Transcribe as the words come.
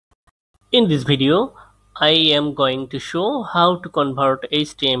In this video, I am going to show how to convert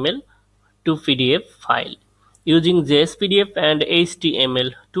HTML to PDF file using jsPDF and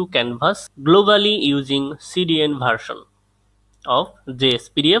html2canvas globally using CDN version of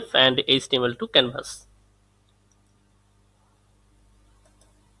jsPDF and html2canvas.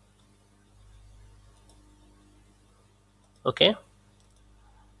 Okay,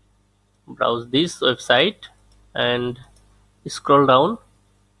 browse this website and scroll down,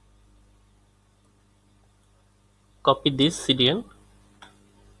 copy this CDN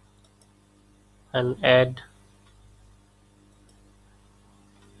and add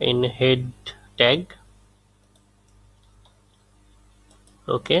in head tag.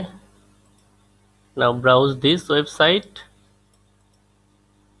 Okay, now browse this website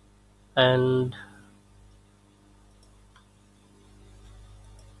and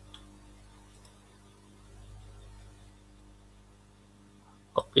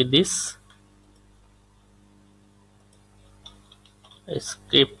copy this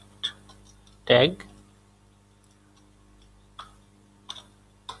script tag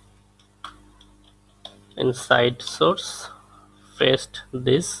inside source, paste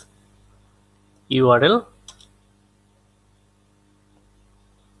this URL.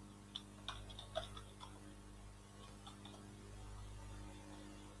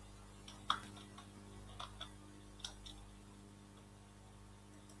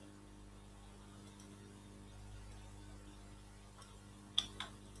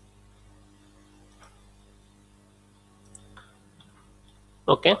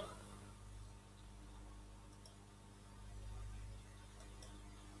 Okay,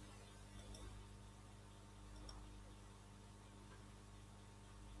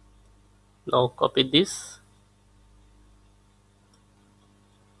 now copy this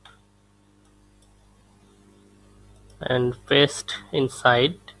and paste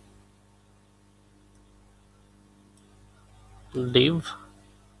inside div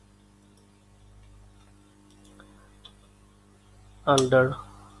under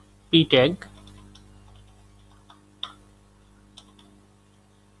p tag.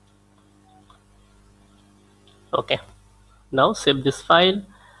 Okay, now save this file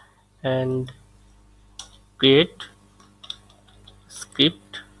and create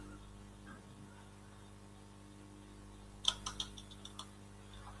script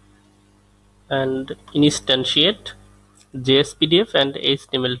and instantiate JSPDF and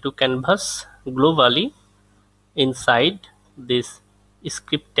HTML2 canvas globally inside this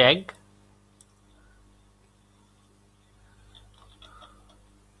script tag.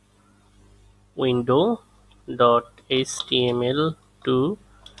 Window dot html2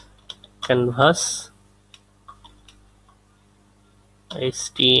 canvas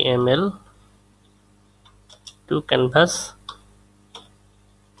html2 canvas.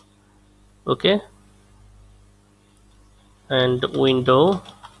 Okay, and window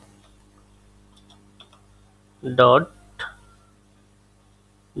dot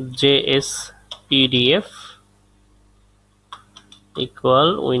JSPDF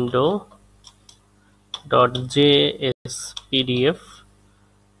equal window dot JSPDF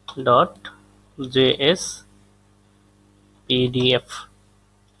dot JSPDF.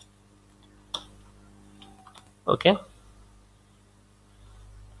 Okay,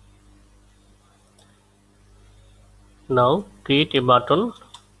 now create a button.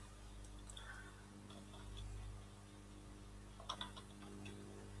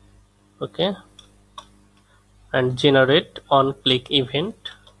 Okay, and generate on click event.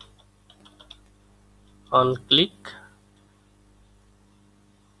 On click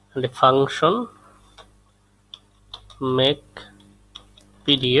and a function make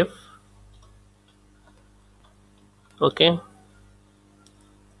PDF. Okay,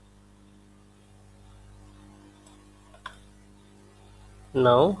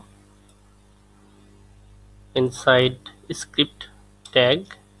 now inside script tag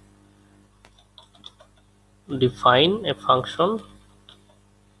define a function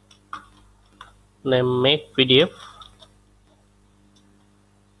name make PDF.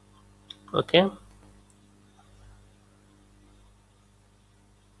 Okay,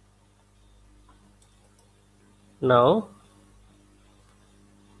 now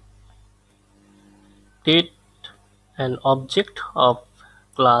create an object of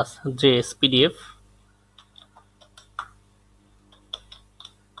class JSPDF.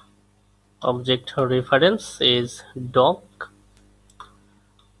 Object reference is doc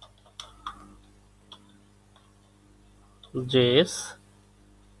JSPDF.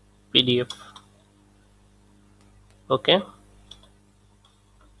 Okay,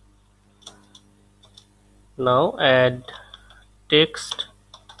 now add text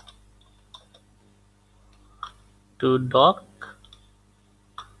to doc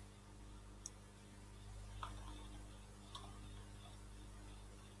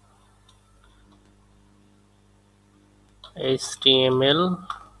HTML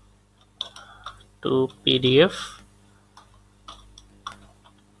to PDF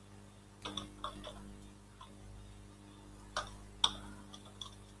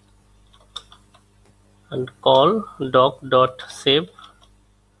and call doc.save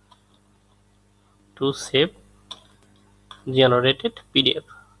to save generated PDF.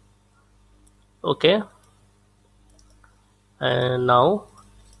 Okay, and now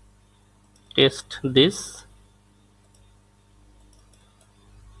test this.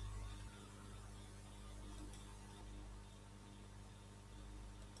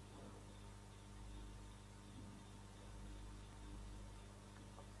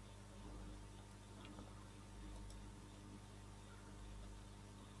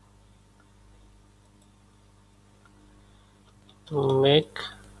 Make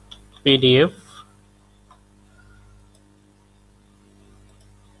PDF,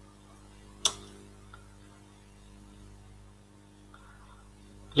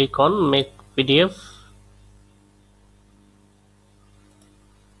 click on make PDF.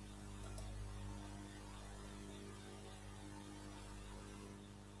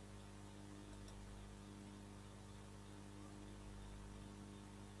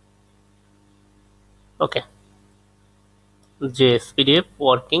 Okay, JSPDF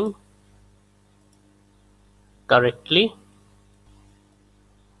working correctly,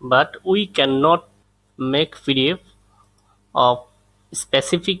 but we cannot make PDF of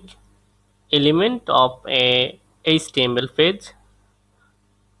specific element of a HTML page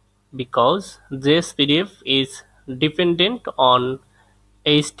because JSPDF is dependent on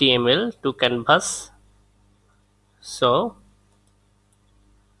HTML to canvas. So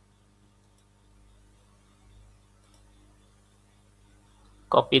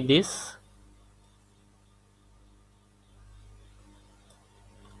copy this,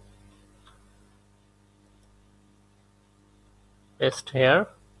 paste here,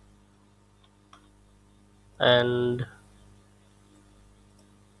 and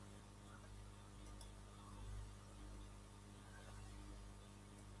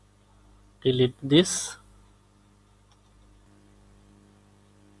delete this.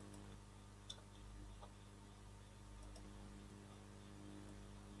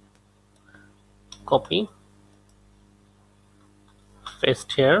 Copy,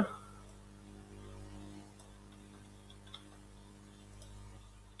 paste here,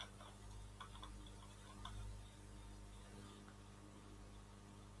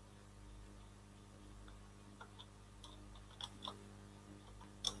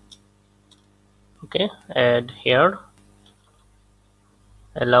 okay, add here,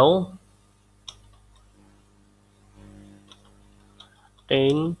 allow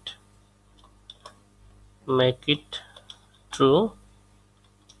taint, make it true,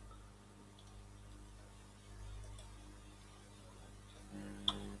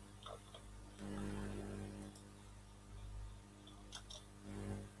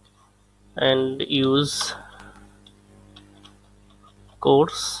 and use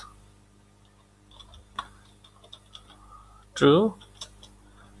course true,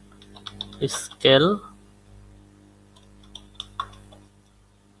 scale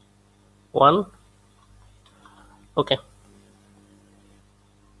 1. Okay,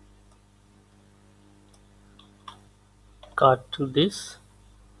 cut this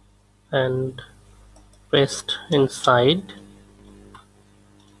and paste inside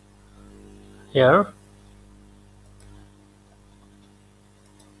here,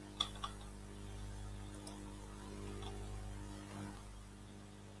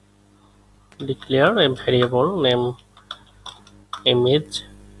 declare a variable name image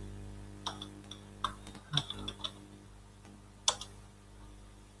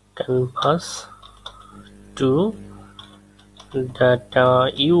canvas to data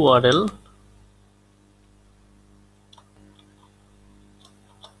URL,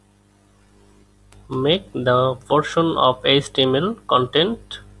 make the portion of HTML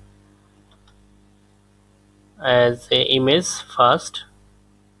content as a image first,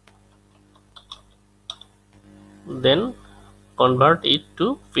 then convert it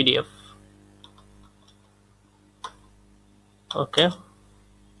to PDF. Okay,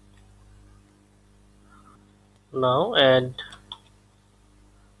 now add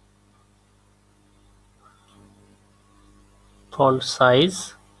font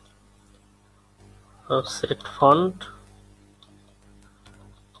size, so set font,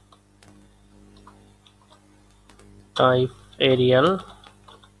 type Arial,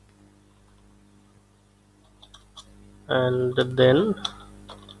 and then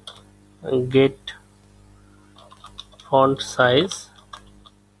get font size.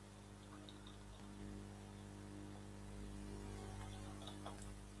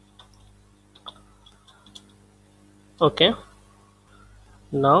 Okay,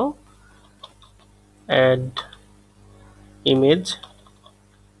 now add image,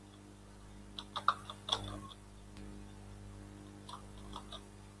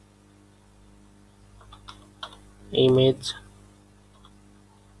 image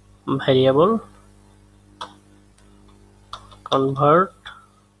variable, convert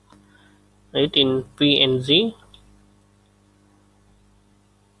it in png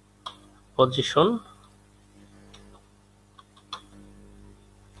position.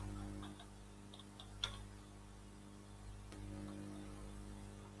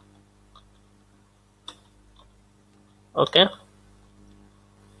 Okay,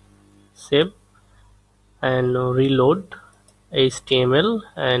 save and reload HTML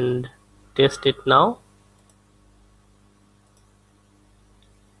and test it now.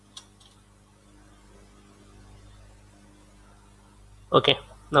 Okay,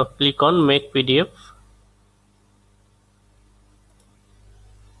 now click on make PDF.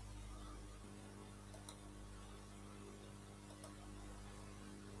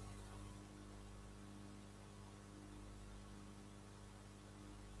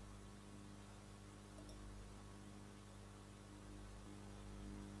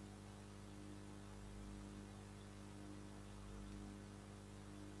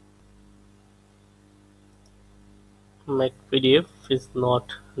 Make PDF is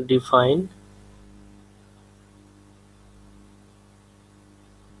not defined.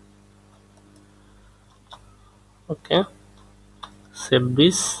 Okay, save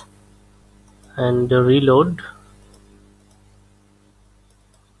this and reload.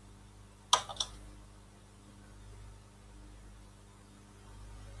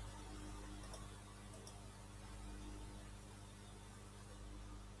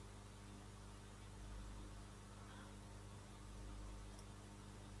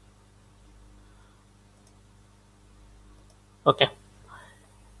 Okay,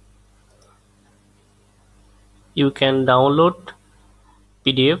 you can download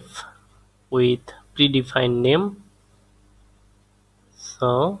PDF with predefined name.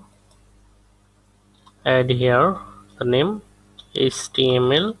 So add here the name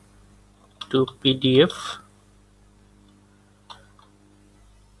HTML to PDF.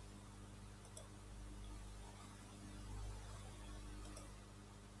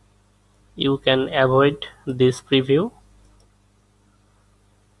 You can avoid this preview.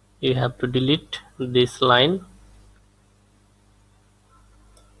 You have to delete this line.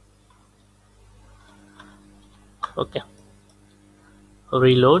 Okay,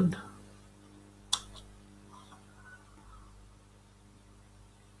 reload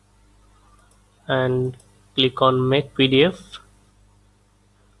and click on make PDF.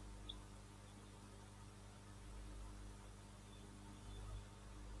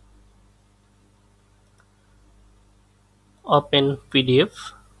 Open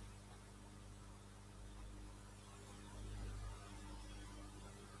PDF.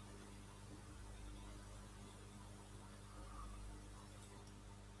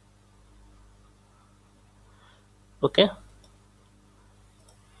 Okay,